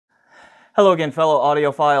Hello again, fellow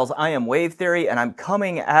audiophiles. I am Wave Theory, and I'm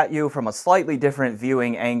coming at you from a slightly different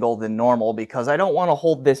viewing angle than normal because I don't want to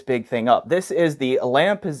hold this big thing up. This is the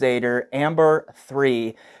Lampizator Amber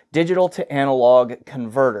 3 digital to analog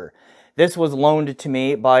converter. This was loaned to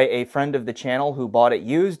me by a friend of the channel who bought it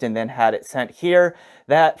used and then had it sent here.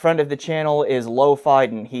 That friend of the channel is Lo-Fi,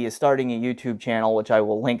 and he is starting a YouTube channel, which I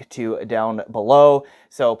will link to down below.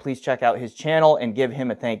 So please check out his channel and give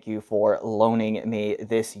him a thank you for loaning me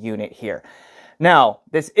this unit here. Now,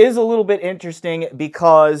 this is a little bit interesting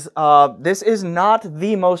because this is not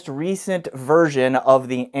the most recent version of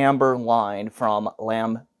the Amber line from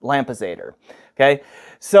Lampizator. Okay,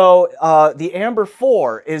 so the Amber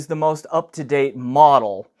 4 is the most up-to-date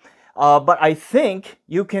model, but I think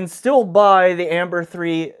you can still buy the Amber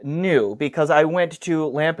 3 new because I went to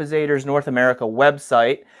Lampizator's North America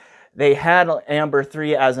website. They had Amber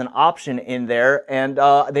 3 as an option in there, and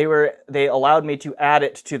they allowed me to add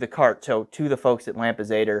it to the cart. So to the folks at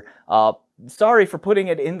Lampizator, sorry for putting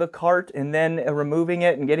it in the cart and then removing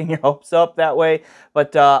it and getting your hopes up that way,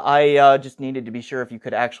 but I just needed to be sure if you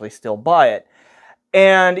could actually still buy it.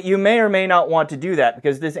 And you may or may not want to do that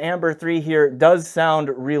because this Amber 3 here does sound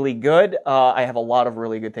really good. I have a lot of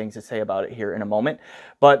really good things to say about it here in a moment.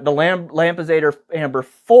 But the Lampizator Amber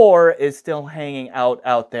 4 is still hanging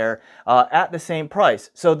out there at the same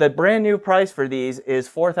price. So the brand new price for these is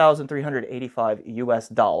 $4,385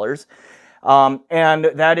 US. And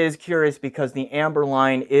that is curious because the Amber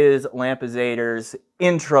line is Lampizator's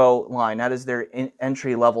intro line. That is their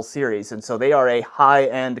entry-level series. And so they are a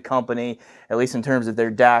high-end company, at least in terms of their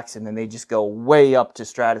DACs, and then they just go way up to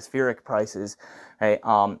stratospheric prices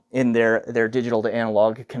in their digital to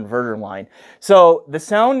analog converter line. So the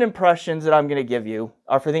sound impressions that I'm going to give you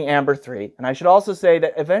are for the Amber 3. And I should also say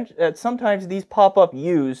that sometimes these pop up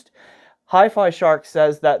used. Hi-Fi Shark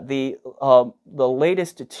says that the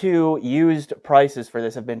latest two used prices for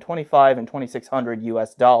this have been $2,500 and $2,600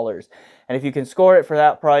 US. And if you can score it for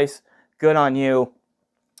that price, good on you.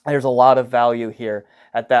 There's a lot of value here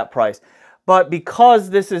at that price. But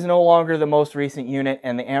because this is no longer the most recent unit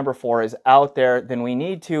and the Amber 4 is out there, then we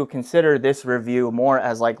need to consider this review more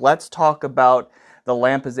as like, let's talk about the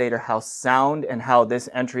Lampizator house sound and how this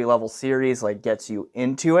entry-level series like gets you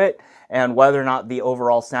into it, and whether or not the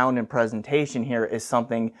overall sound and presentation here is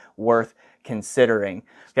something worth considering.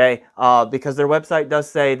 Okay, because their website does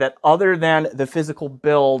say that other than the physical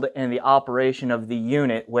build and the operation of the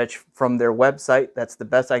unit, which from their website, that's the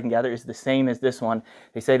best I can gather, is the same as this one.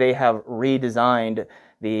 They say they have redesigned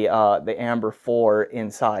the Amber 4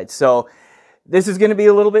 inside. So this is going to be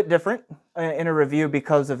a little bit different in a review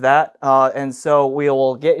because of that, and so we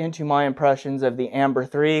will get into my impressions of the Amber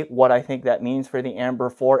 3, what I think that means for the Amber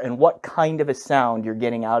 4, and what kind of a sound you're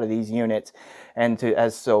getting out of these units, and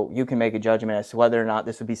so you can make a judgment as to whether or not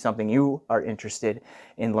this would be something you are interested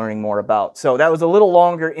in learning more about. So that was a little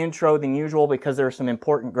longer intro than usual because there's some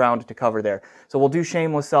important ground to cover there. So we'll do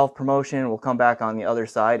shameless self-promotion, we'll come back on the other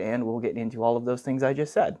side, and we'll get into all of those things I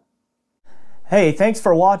just said. Hey, thanks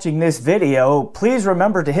for watching this video. Please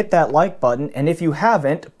remember to hit that like button, and if you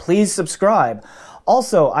haven't, please subscribe.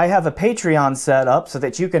 Also, I have a Patreon set up so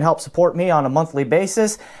that you can help support me on a monthly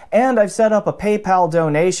basis, and I've set up a PayPal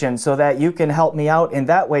donation so that you can help me out in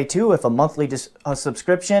that way too if a monthly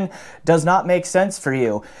subscription does not make sense for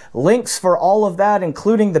you. Links for all of that,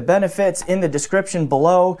 including the benefits, in the description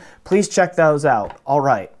below. Please check those out. All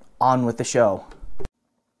right, on with the show.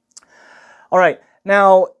 All right,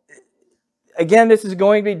 now, again, this is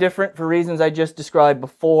going to be different for reasons I just described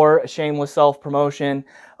before, a shameless self-promotion.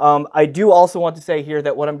 I do also want to say here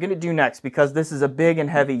that what I'm going to do next, because this is a big and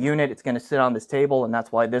heavy unit, it's going to sit on this table, and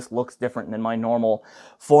that's why this looks different than my normal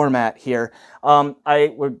format here.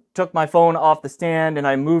 I took my phone off the stand and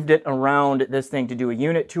I moved it around this thing to do a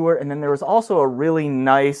unit tour, and then there was also a really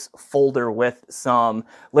nice folder with some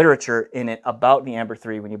literature in it about the Amber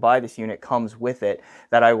 3. When you buy this unit, comes with it,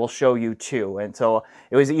 that I will show you too. And so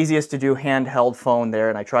it was easiest to do handheld phone there,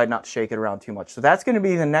 and I tried not to shake it around too much. So that's going to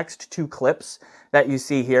be the next two clips that you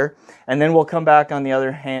see here, and then we'll come back on the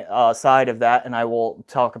other side of that, and I will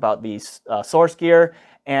talk about the source gear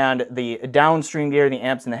and the downstream gear, the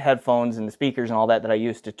amps and the headphones and the speakers and all that I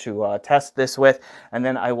used to test this with, and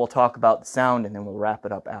then I will talk about the sound, and then we'll wrap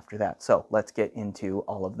it up after that. So let's get into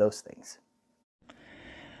all of those things.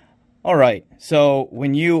 All right, so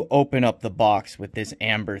when you open up the box with this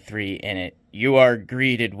Amber 3 in it, you are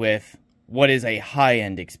greeted with what is a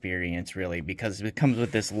high-end experience, really, because it comes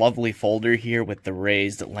with this lovely folder here with the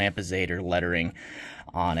raised Lampizator lettering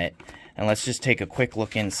on it. And let's just take a quick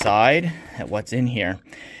look inside at what's in here.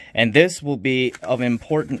 And this will be of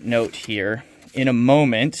important note here in a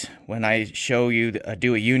moment when I show you,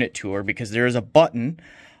 do a unit tour, because there is a button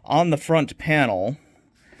on the front panel,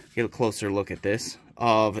 get a closer look at this,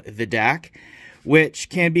 of the DAC, which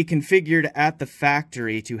can be configured at the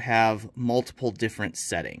factory to have multiple different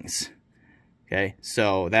settings. Okay,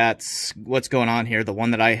 so that's what's going on here. The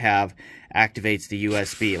one that I have activates the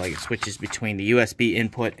USB, like it switches between the USB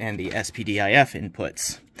input and the SPDIF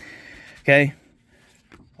inputs. Okay,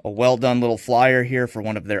 a well done little flyer here for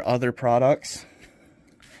one of their other products.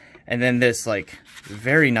 And then this like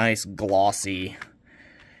very nice glossy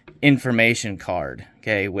information card,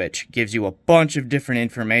 okay, which gives you a bunch of different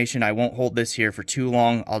information. I won't hold this here for too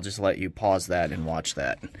long. I'll just let you pause that and watch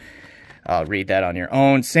that. Read that on your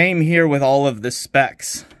own. Same here with all of the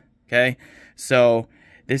specs, okay? So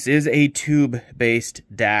this is a tube-based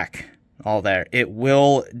DAC, all there. It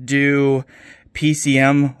will do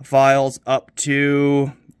PCM files up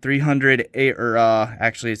to 308, or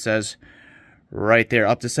actually it says right there,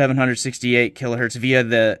 up to 768 kilohertz via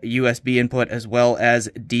the USB input, as well as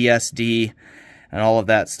DSD and all of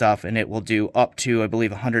that stuff. And it will do up to, I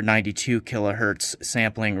believe, 192 kilohertz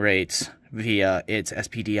sampling rates via its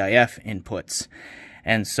SPDIF inputs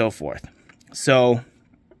and so forth. So,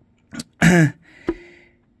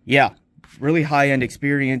 yeah, really high-end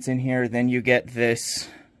experience in here. Then you get this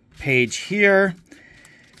page here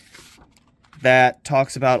that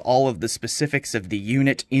talks about all of the specifics of the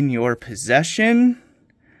unit in your possession.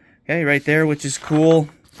 Okay, right there, which is cool.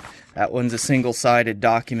 That one's a single-sided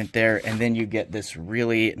document there, and then you get this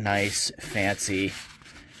really nice, fancy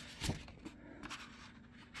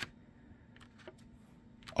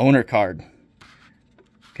owner card.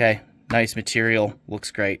 Okay, nice material,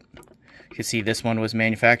 looks great. You can see this one was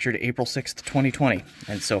manufactured April 6th, 2020,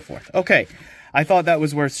 and so forth. Okay, I thought that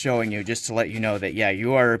was worth showing you, just to let you know that, yeah,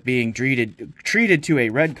 you are being treated to a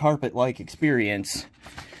red carpet-like experience,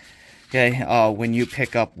 okay, when you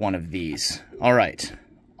pick up one of these. All right,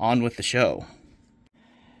 on with the show.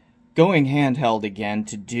 Going handheld again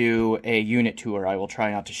to do a unit tour. I will try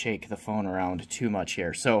not to shake the phone around too much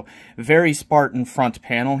here. So, very Spartan front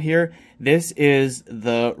panel here. This is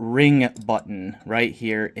the ring button right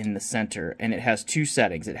here in the center, and it has two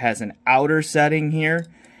settings. It has an outer setting here,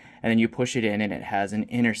 and then you push it in and it has an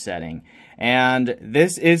inner setting. And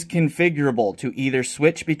this is configurable to either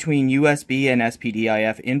switch between USB and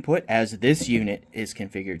SPDIF input, as this unit is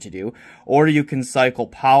configured to do, or you can cycle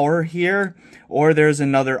power here, or there's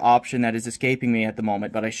another option that is escaping me at the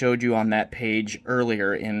moment, but I showed you on that page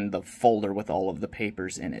earlier in the folder with all of the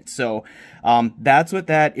papers in it. So that's what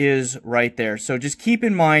that is right there. So just keep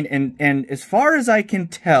in mind, and as far as I can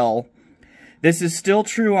tell, this is still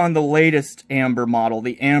true on the latest Amber model,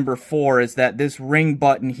 the Amber 4, is that this ring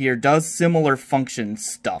button here does similar function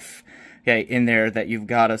stuff, okay, in there that you've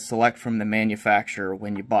got to select from the manufacturer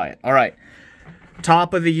when you buy it. All right,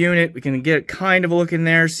 top of the unit, we can get kind of a look in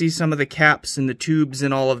there, see some of the caps and the tubes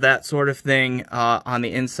and all of that sort of thing. On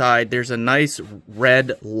the inside, there's a nice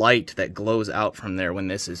red light that glows out from there when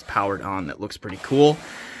this is powered on. That looks pretty cool,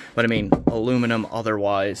 but I mean, aluminum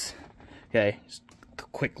otherwise, okay.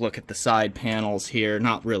 Quick look at the side panels here.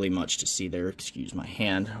 Not really much to see there. Excuse my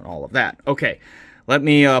hand. All of that. Okay, let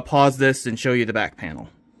me pause this and show you the back panel.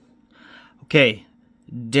 Okay,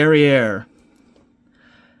 derriere.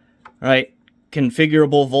 All right,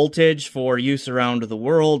 configurable voltage for use around the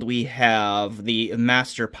world. We have the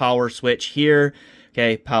master power switch here.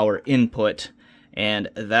 Okay, power input and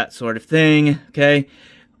that sort of thing. Okay.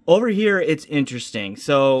 Over here, it's interesting.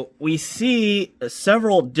 So we see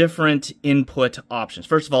several different input options.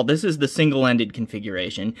 First of all, this is the single-ended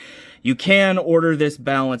configuration. You can order this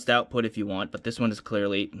balanced output if you want, but this one is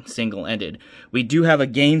clearly single-ended. We do have a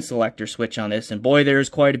gain selector switch on this, and boy, there's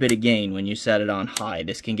quite a bit of gain when you set it on high.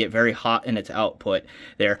 This can get very hot in its output.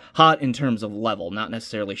 They're hot in terms of level, not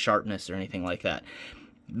necessarily sharpness or anything like that.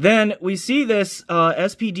 Then we see this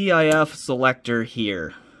SPDIF selector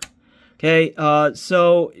here. Okay,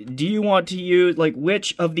 so do you want to use, like,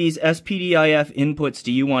 which of these SPDIF inputs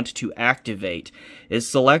do you want to activate is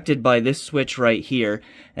selected by this switch right here,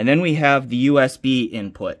 and then we have the USB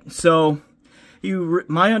input. So,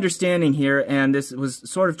 my understanding here, and this was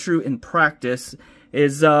sort of true in practice,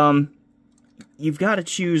 is you've got to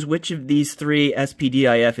choose which of these three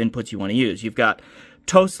SPDIF inputs you want to use. You've got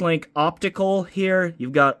Toastlink optical here,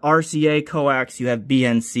 you've got RCA coax, you have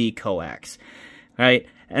BNC coax, right?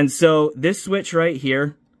 And so this switch right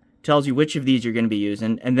here tells you which of these you're going to be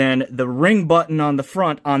using. And then the ring button on the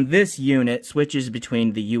front on this unit switches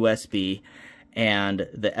between the USB and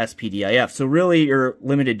the SPDIF. So really you're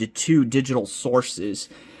limited to two digital sources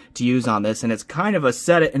to use on this. And it's kind of a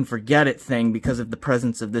set it and forget it thing because of the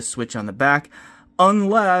presence of this switch on the back.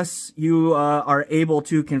 unless you are able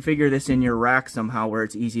to configure this in your rack somehow where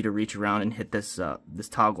it's easy to reach around and hit this, this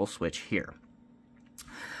toggle switch here.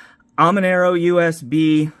 I'm an Arrow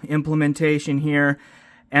USB implementation here,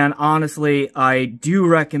 and honestly, I do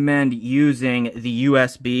recommend using the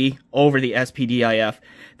USB over the SPDIF.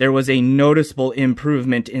 There was a noticeable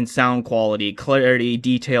improvement in sound quality, clarity,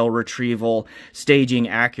 detail retrieval, staging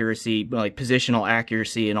accuracy, like positional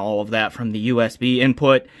accuracy and all of that from the USB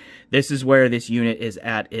input. This is where this unit is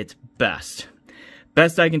at its best.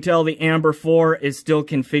 Best I can tell, the Amber 4 is still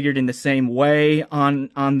configured in the same way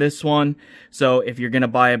on this one. So if you're going to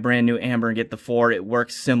buy a brand new Amber and get the 4, it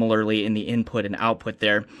works similarly in the input and output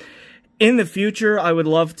there. In the future, I would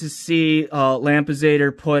love to see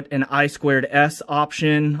Lampizator put an I2S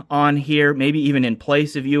option on here, maybe even in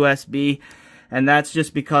place of USB. And that's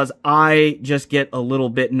just because I just get a little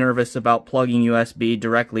bit nervous about plugging USB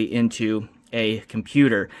directly into a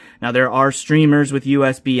computer. Now, there are streamers with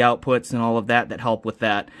USB outputs and all of that that help with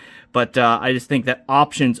that, but I just think that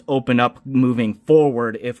options open up moving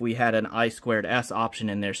forward if we had an I2S option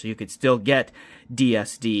in there, so you could still get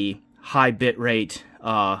DSD, high bit rate,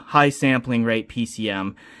 high sampling rate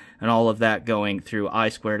PCM, and all of that going through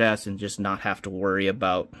I2S, and just not have to worry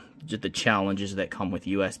about just the challenges that come with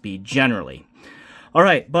USB generally. All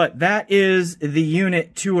right, but that is the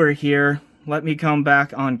unit tour here. Let me come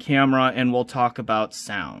back on camera and we'll talk about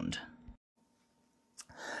sound.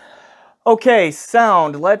 Okay,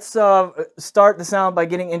 sound. Let's start the sound by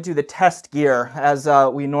getting into the test gear, as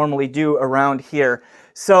we normally do around here.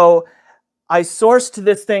 So I sourced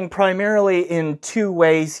this thing primarily in two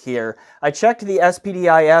ways here. I checked the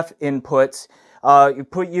SPDIF inputs.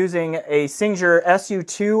 Using a Singer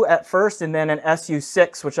SU2 at first, and then an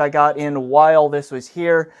SU6, which I got in while this was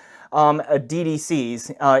here.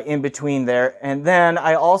 DDCs in between there. And then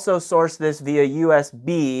I also sourced this via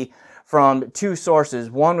USB from two sources.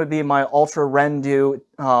 One would be my Ultra Rendu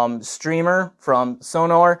streamer from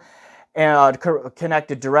Sonor, and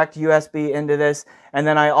connected direct USB into this. And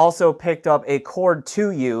then I also picked up a Cord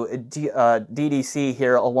 2U DDC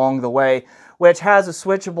here along the way, which has a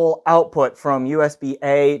switchable output from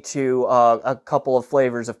USB-A to a couple of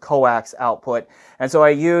flavors of coax output. And so I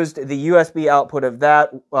used the USB output of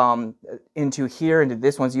that into here, into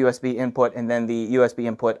this one's USB input, and then the USB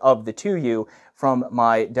input of the 2U from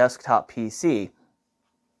my desktop PC.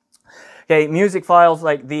 Okay, music files,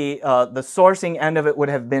 like the sourcing end of it would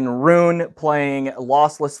have been Rune playing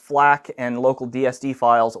lossless FLAC and local DSD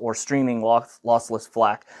files, or streaming lossless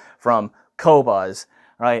FLAC from Qobuz,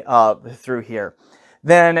 right, through here.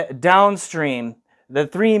 Then downstream, the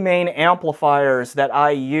three main amplifiers that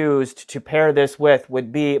I used to pair this with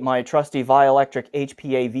would be my trusty Vioelectric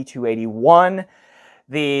HPA V281,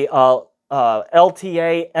 the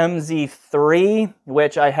LTA MZ3,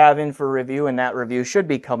 which I have in for review, and that review should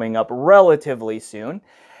be coming up relatively soon.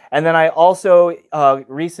 And then I also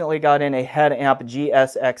recently got in a head amp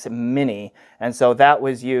GSX Mini, and so that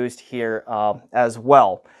was used here as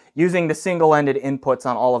well, using the single-ended inputs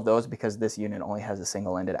on all of those because this unit only has a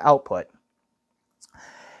single-ended output.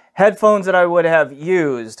 Headphones that I would have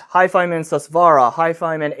used: HiFiMan Susvara,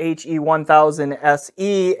 HiFiMan HE1000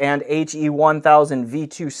 SE, and HE1000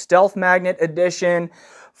 V2 Stealth Magnet Edition,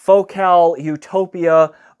 Focal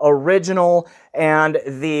Utopia Original, and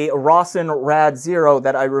the Rossen Rad Zero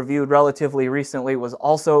that I reviewed relatively recently was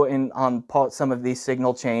also on some of these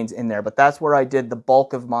signal chains in there, but that's where I did the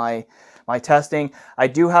bulk of my testing. I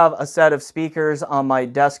do have a set of speakers on my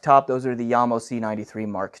desktop. Those are the Yamo C93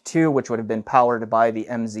 Mark II, which would have been powered by the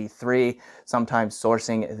MZ3, sometimes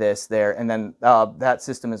sourcing this there. And then that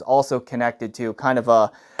system is also connected to kind of a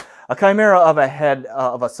chimera of a head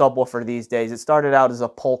of a subwoofer these days. It started out as a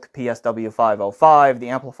Polk PSW505. The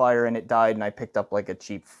amplifier in it died, and I picked up like a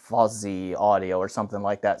cheap Fuzzy Audio or something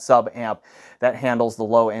like that sub-amp that handles the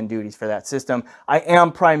low-end duties for that system. I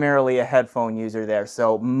am primarily a headphone user there,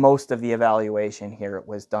 so most of the evaluation here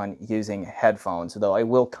was done using headphones, though I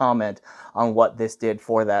will comment on what this did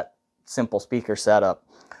for that simple speaker setup,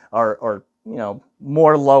 or you know,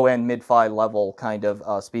 more low-end, mid-fi level kind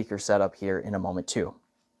of speaker setup here in a moment too.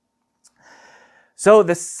 So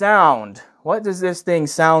the sound, what does this thing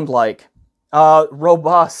sound like?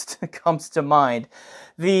 Robust comes to mind.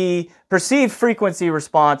 The perceived frequency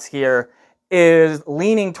response here is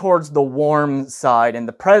leaning towards the warm side, and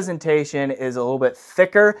the presentation is a little bit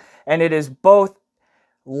thicker, and it is both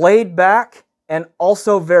laid back and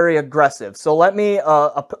also very aggressive. So let me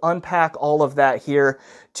unpack all of that here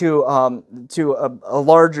to a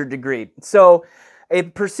larger degree. So a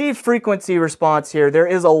perceived frequency response here, there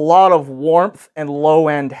is a lot of warmth and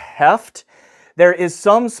low-end heft. There is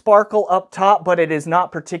some sparkle up top, but it is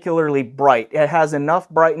not particularly bright. It has enough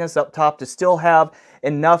brightness up top to still have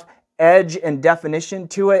enough edge and definition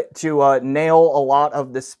to it to nail a lot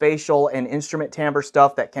of the spatial and instrument timbre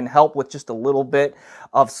stuff that can help with just a little bit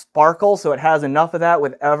of sparkle. So it has enough of that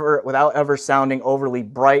without ever sounding overly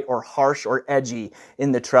bright or harsh or edgy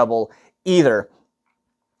in the treble either.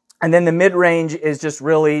 And then the mid-range is just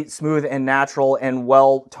really smooth and natural and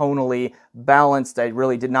well tonally balanced. I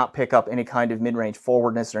really did not pick up any kind of mid-range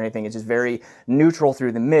forwardness or anything. It's just very neutral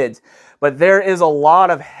through the mids. But there is a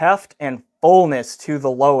lot of heft and fullness to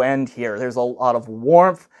the low end here. There's a lot of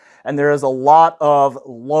warmth, and there is a lot of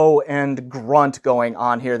low-end grunt going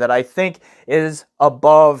on here that I think is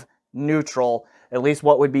above neutral, at least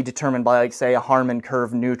what would be determined by, like, say, a Harman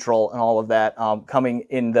curve neutral and all of that coming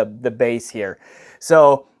in the bass here.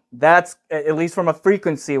 So that's, at least from a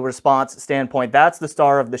frequency response standpoint, that's the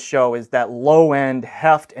star of the show, is that low-end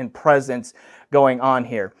heft and presence going on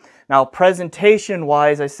here. Now,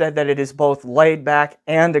 presentation-wise, I said that it is both laid back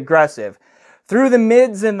and aggressive. Through the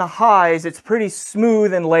mids and the highs, it's pretty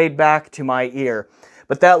smooth and laid back to my ear.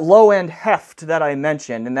 But that low-end heft that I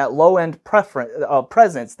mentioned and that low-end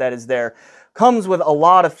presence that is there comes with a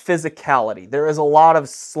lot of physicality. There is a lot of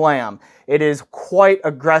slam. It is quite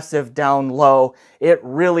aggressive down low. It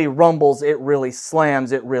really rumbles, it really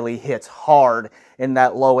slams, it really hits hard in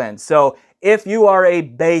that low end. So if you are a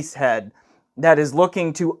bass head that is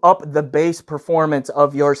looking to up the bass performance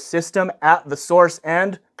of your system at the source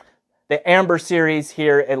end, the Amber series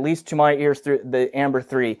here, at least to my ears through the Amber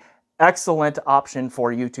 3, excellent option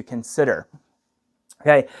for you to consider.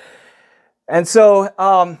 Okay, and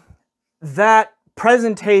so that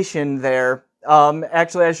presentation there,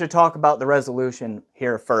 actually I should talk about the resolution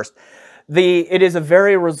here first. It is a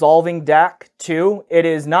very resolving DAC too. It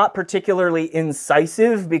is not particularly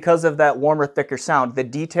incisive because of that warmer, thicker sound. The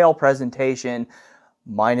detail presentation,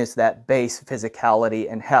 minus that bass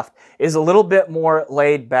physicality and heft, is a little bit more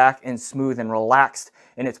laid back and smooth and relaxed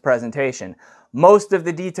in its presentation. Most of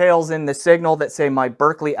the details in the signal that say my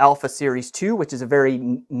Berkeley Alpha Series 2, which is a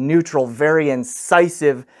very neutral, very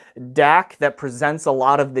incisive DAC that presents a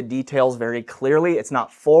lot of the details very clearly. It's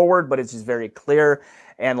not forward, but it's just very clear.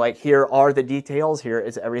 And like, here are the details, here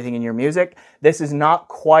is everything in your music. This is not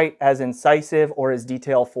quite as incisive or as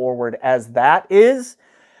detail forward as that is,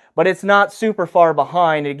 but it's not super far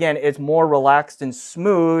behind. Again, it's more relaxed and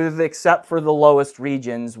smooth, except for the lowest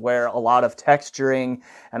regions where a lot of texturing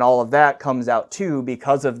and all of that comes out too,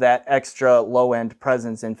 because of that extra low-end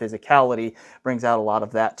presence and physicality brings out a lot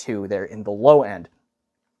of that too there in the low end.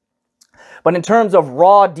 But in terms of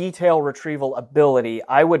raw detail retrieval ability,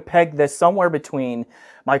 I would peg this somewhere between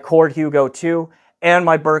my Chord Hugo 2 and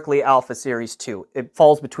my Berkeley Alpha Series 2. It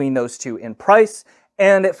falls between those two in price,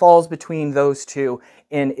 and it falls between those two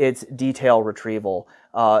in its detail retrieval,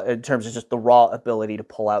 in terms of just the raw ability to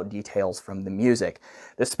pull out details from the music.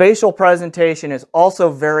 The spatial presentation is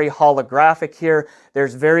also very holographic here.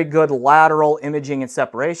 There's very good lateral imaging and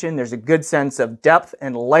separation. There's a good sense of depth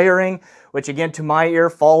and layering, which again, to my ear,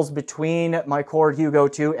 falls between my Chord Hugo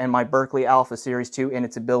 2 and my Berkeley Alpha Series 2 in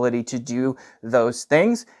its ability to do those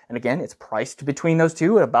things. And again, it's priced between those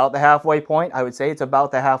two at about the halfway point. I would say it's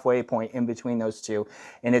about the halfway point in between those two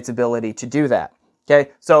in its ability to do that.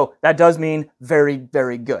 Okay, so that does mean very,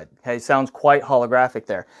 very good. Okay, sounds quite holographic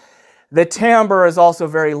there. The timbre is also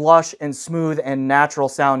very lush and smooth and natural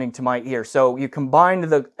sounding to my ear. So you combine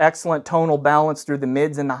the excellent tonal balance through the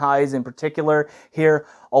mids and the highs in particular here,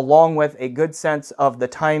 along with a good sense of the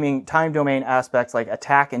time domain aspects like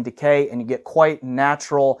attack and decay, and you get quite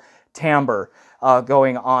natural timbre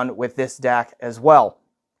going on with this DAC as well.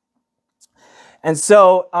 And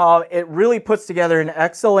so it really puts together an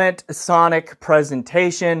excellent sonic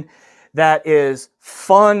presentation that is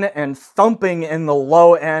fun and thumping in the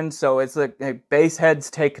low end, so it's like bass heads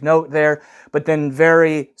take note there, but then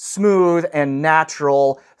very smooth and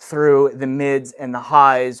natural through the mids and the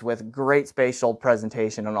highs with great spatial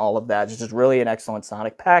presentation and all of that. It's just really an excellent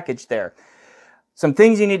sonic package there. Some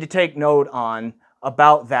things you need to take note on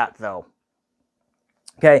about that though.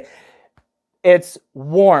 Okay. Its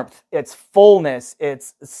warmth, its fullness,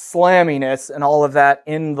 its slamminess, and all of that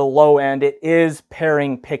in the low end, it is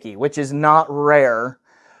pairing picky, which is not rare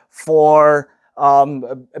for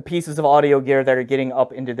pieces of audio gear that are getting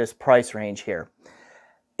up into this price range here.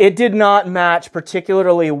 It did not match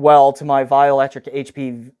particularly well to my Vioelectric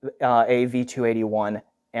HP V281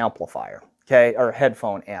 amplifier, okay, or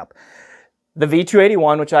headphone amp. The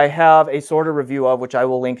V281, which I have a sort of review of, which I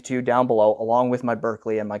will link to down below, along with my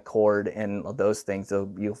Berkeley and my Chord and those things.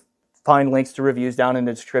 So you'll find links to reviews down in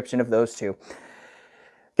the description of those two.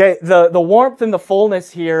 Okay, the warmth and the fullness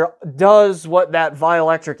here does what that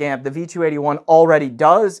Vioelectric amp, the V281, already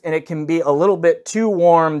does, and it can be a little bit too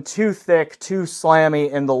warm, too thick, too slammy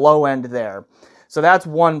in the low end there. So that's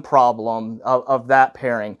one problem of that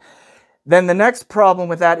pairing. Then the next problem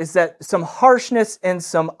with that is that some harshness and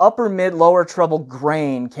some upper mid lower treble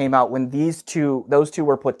grain came out when those two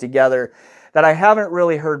were put together that I haven't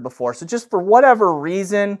really heard before. So just for whatever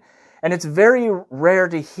reason, and it's very rare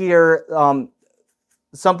to hear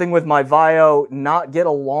something with my Vio not get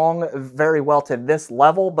along very well to this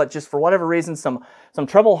level, but just for whatever reason, some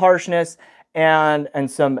treble harshness and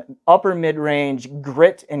some upper mid-range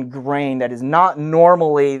grit and grain that is not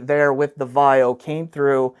normally there with the Vio came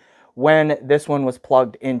through when this one was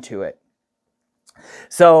plugged into it.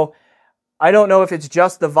 So I don't know if it's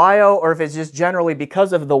just the Vio or if it's just generally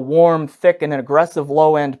because of the warm, thick, and aggressive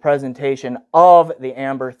low-end presentation of the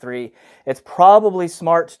Amber 3. It's probably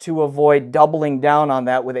smart to avoid doubling down on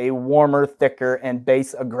that with a warmer, thicker, and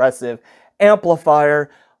bass-aggressive amplifier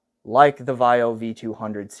like the Vio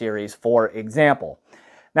V200 series, for example.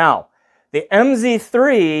 Now, the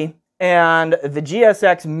MZ3 and the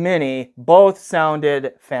GSX Mini both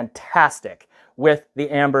sounded fantastic with the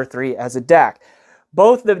Amber 3 as a DAC.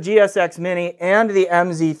 Both the GSX Mini and the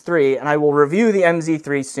MZ3, and I will review the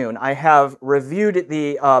MZ3 soon. I have reviewed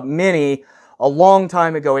the Mini a long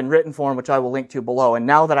time ago in written form, which I will link to below. And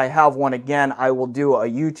now that I have one again, I will do a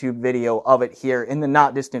YouTube video of it here in the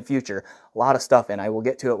not distant future. A lot of stuff, and I will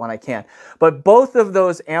get to it when I can. But both of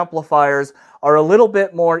those amplifiers are a little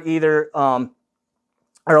bit more either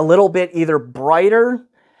brighter,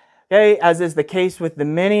 okay, as is the case with the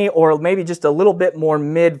Mini, or maybe just a little bit more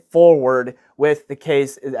mid-forward with the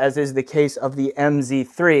case, as is the case of the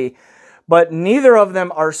MZ3. But neither of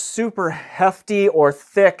them are super hefty or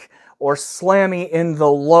thick or slammy in the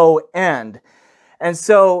low end. And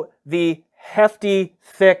so the hefty,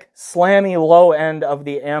 thick, slammy low end of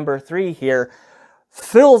the Amber 3 here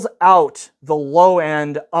fills out the low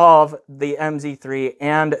end of the MZ3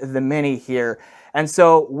 and the Mini here. And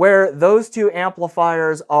so where those two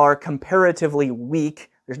amplifiers are comparatively weak,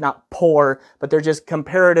 they're not poor, but they're just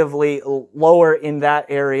comparatively lower in that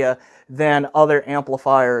area than other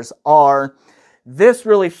amplifiers are, this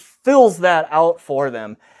really fills that out for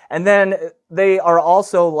them. And then they are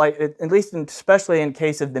also, like, at least especially in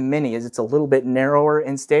case of the Mini, is it's a little bit narrower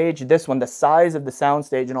in stage. This one, the size of the sound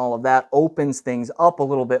stage and all of that opens things up a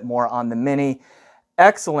little bit more on the Mini.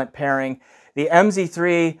 Excellent pairing. The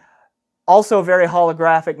MZ3, also very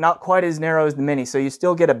holographic, not quite as narrow as the Mini, so you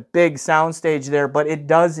still get a big sound stage there, but it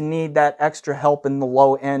does need that extra help in the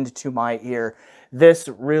low end to my ear. This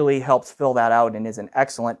really helps fill that out and is an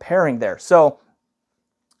excellent pairing there. So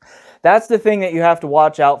that's the thing that you have to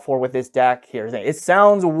watch out for with this DAC here. It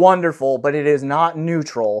sounds wonderful, but it is not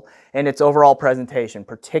neutral in its overall presentation,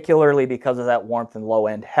 particularly because of that warmth and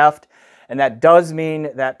low-end heft. And that does mean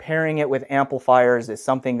that pairing it with amplifiers is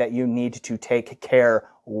something that you need to take care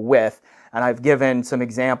with. And I've given some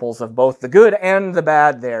examples of both the good and the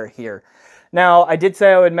bad there here. Now, I did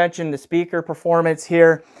say I would mention the speaker performance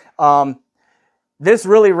here. This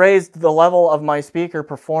really raised the level of my speaker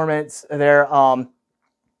performance there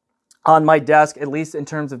on my desk, at least in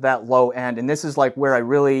terms of that low end. And this is like where I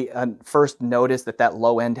really first noticed that that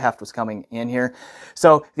low end heft was coming in here.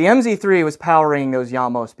 So the MZ3 was powering those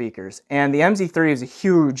Yamo speakers, and the MZ3 is a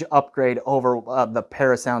huge upgrade over the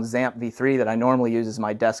Parasound Zamp V3 that I normally use as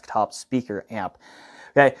my desktop speaker amp.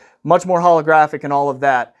 Okay, much more holographic and all of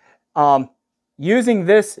that. Using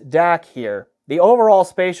this DAC here, the overall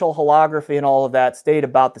spatial holography and all of that stayed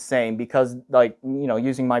about the same because, like, you know,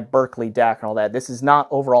 using my Berkeley DAC and all that, this is not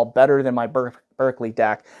overall better than my Berkeley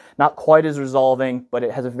DAC. Not quite as resolving, but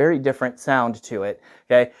it has a very different sound to it,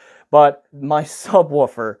 okay? But my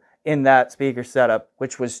subwoofer in that speaker setup,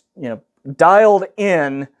 which was, you know, dialed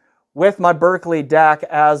in with my Berkeley DAC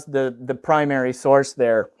as the primary source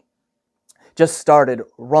there, just started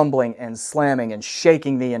rumbling and slamming and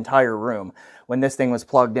shaking the entire room when this thing was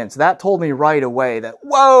plugged in. So that told me right away that,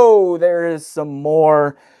 whoa, there is some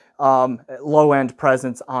more low-end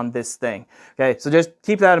presence on this thing. Okay, so just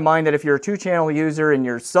keep that in mind that if you're a two-channel user and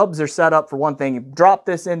your subs are set up for one thing, you drop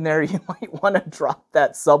this in there, you might want to drop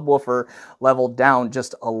that subwoofer level down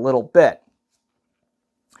just a little bit.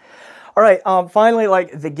 All right, finally,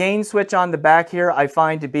 like the gain switch on the back here, I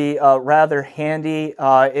find to be rather handy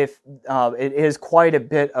if it is quite a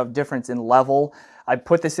bit of difference in level. I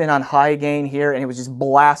put this in on high gain here and it was just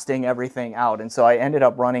blasting everything out. And so I ended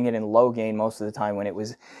up running it in low gain most of the time when it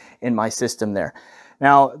was in my system there.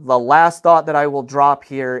 Now, the last thought that I will drop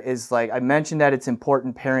here is, like I mentioned, that it's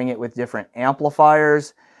important pairing it with different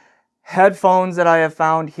amplifiers. headphones that I have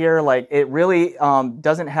found here, like it really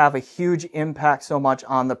doesn't have a huge impact so much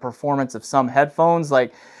on the performance of some headphones.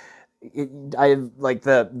 Like I like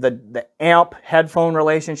the amp headphone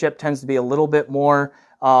relationship tends to be a little bit more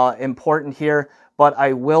important here, but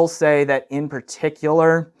I will say that in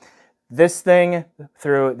particular, this thing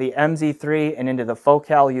through the MZ3 and into the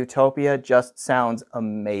Focal Utopia just sounds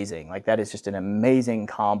amazing. Like that is just an amazing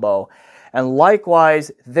combo. And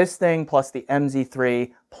likewise, this thing plus the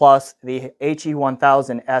MZ3 plus the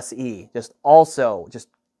HE1000 SE, just also just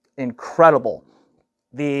incredible.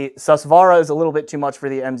 The Susvara is a little bit too much for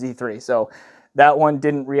the MZ3, so that one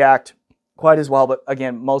didn't react quite as well, but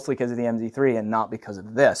again, mostly because of the MZ3 and not because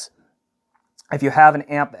of this. If you have an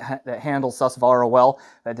amp that handles Susvara well,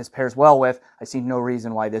 that this pairs well with, I see no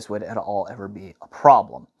reason why this would at all ever be a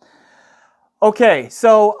problem. Okay,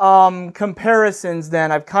 so comparisons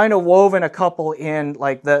then. I've kind of woven a couple in,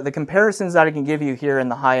 like the comparisons that I can give you here in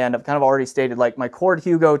the high end. I've kind of already stated, like my Chord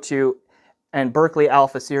Hugo 2 and Berkeley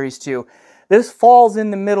Alpha Series 2. This falls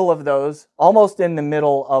in the middle of those, almost in the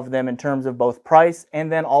middle of them in terms of both price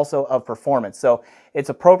and then also of performance. So it's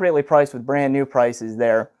appropriately priced with brand new prices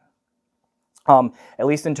there. At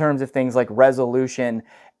least in terms of things like resolution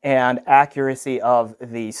and accuracy of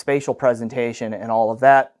the spatial presentation and all of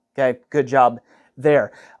that. Okay, good job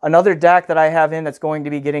there. Another DAC that I have in that's going to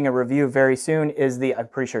be getting a review very soon is the, I'm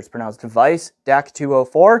pretty sure it's pronounced Device, DAC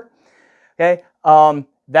 204. Okay,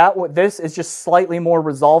 this is just slightly more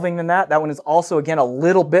resolving than that. That one is also, again, a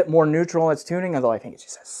little bit more neutral in its tuning, although I think it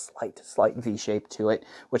just has slight V shape to it,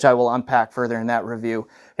 which I will unpack further in that review.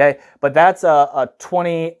 Okay, but that's a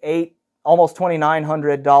almost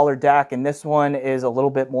 $2,900 DAC, and this one is a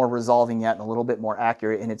little bit more resolving yet and a little bit more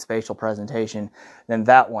accurate in its spatial presentation than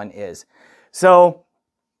that one is. So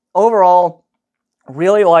overall,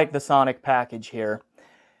 really like the sonic package here.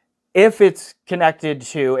 If it's connected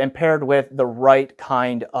to and paired with the right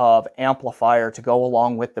kind of amplifier to go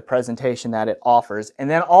along with the presentation that it offers. And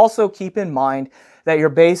then also keep in mind that you're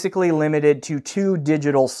basically limited to 2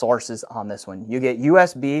 digital sources on this one. You get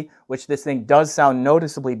USB, which this thing does sound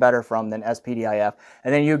noticeably better from than SPDIF,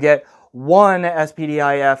 and then you get 1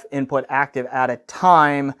 SPDIF input active at a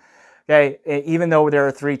time, okay, even though there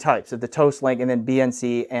are 3 types of the Toast Link and then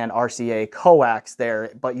BNC and RCA coax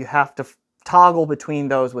there, but you have to toggle between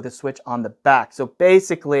those with a switch on the back. So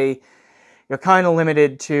basically, you're kind of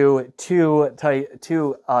limited to two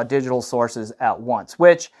digital sources at once,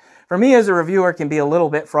 which for me as a reviewer can be a little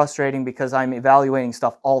bit frustrating because I'm evaluating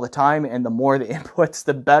stuff all the time, and the more the inputs,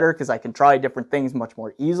 the better, because I can try different things much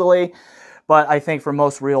more easily. But I think for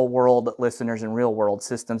most real-world listeners and real-world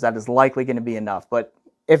systems, that is likely going to be enough. But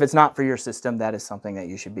if it's not for your system, that is something that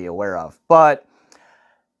you should be aware of. But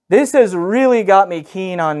this has really got me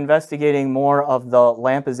keen on investigating more of the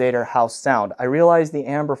Lampizator house sound. I realize the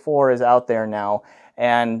Amber 4 is out there now,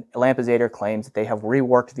 and Lampizator claims that they have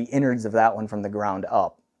reworked the innards of that one from the ground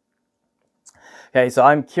up. Okay, so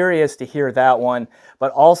I'm curious to hear that one,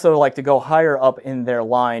 but also like to go higher up in their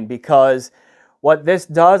line, because what this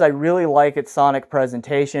does, I really like its sonic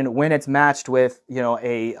presentation when it's matched with, you know,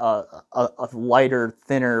 a lighter,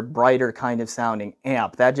 thinner, brighter kind of sounding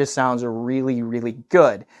amp. That just sounds really, really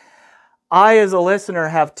good. I, as a listener,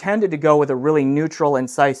 have tended to go with a really neutral,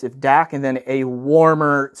 incisive DAC and then a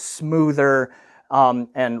warmer, smoother,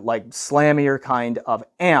 and like slammier kind of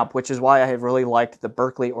amp, which is why I have really liked the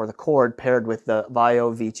Berkeley or the Chord paired with the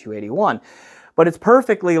Vio V281. But it's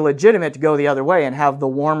perfectly legitimate to go the other way and have the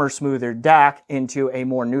warmer, smoother DAC into a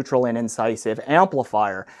more neutral and incisive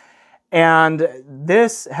amplifier. And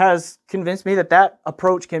this has convinced me that that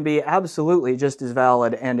approach can be absolutely just as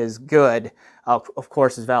valid and as good, of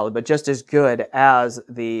course as valid, but just as good as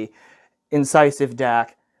the incisive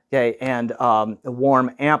DAC, okay, and the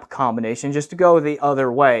warm amp combination, just to go the other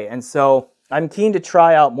way. And so I'm keen to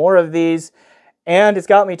try out more of these. And it's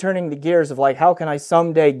got me turning the gears of like, how can I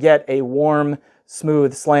someday get a warm,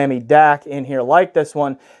 smooth, slammy DAC in here like this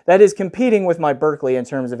one that is competing with my Berkeley in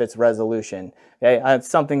terms of its resolution? Okay, it's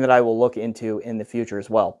something that I will look into in the future as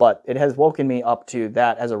well. But it has woken me up to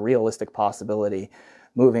that as a realistic possibility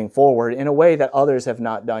moving forward in a way that others have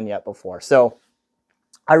not done yet before. So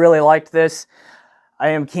I really liked this. I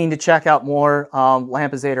am keen to check out more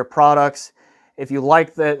Lampizator products. If you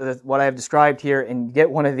like what I have described here and get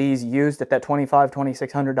one of these used at that $2,500,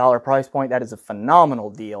 $2,600 price point, that is a phenomenal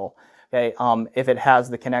deal, okay, if it has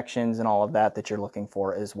the connections and all of that that you're looking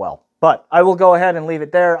for as well. But I will go ahead and leave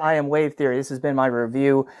it there. I am Wave Theory. This has been my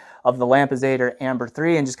review of the Lampizator Amber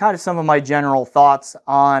 3 and just kind of some of my general thoughts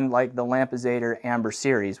on like the Lampizator Amber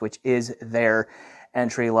series, which is their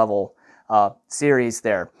entry-level series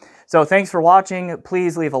there. So thanks for watching.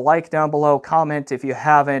 Please leave a like down below, comment if you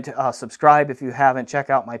haven't, subscribe if you haven't, check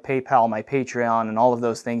out my PayPal, my Patreon, and all of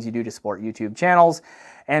those things you do to support YouTube channels.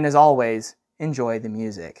 And as always, enjoy the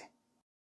music.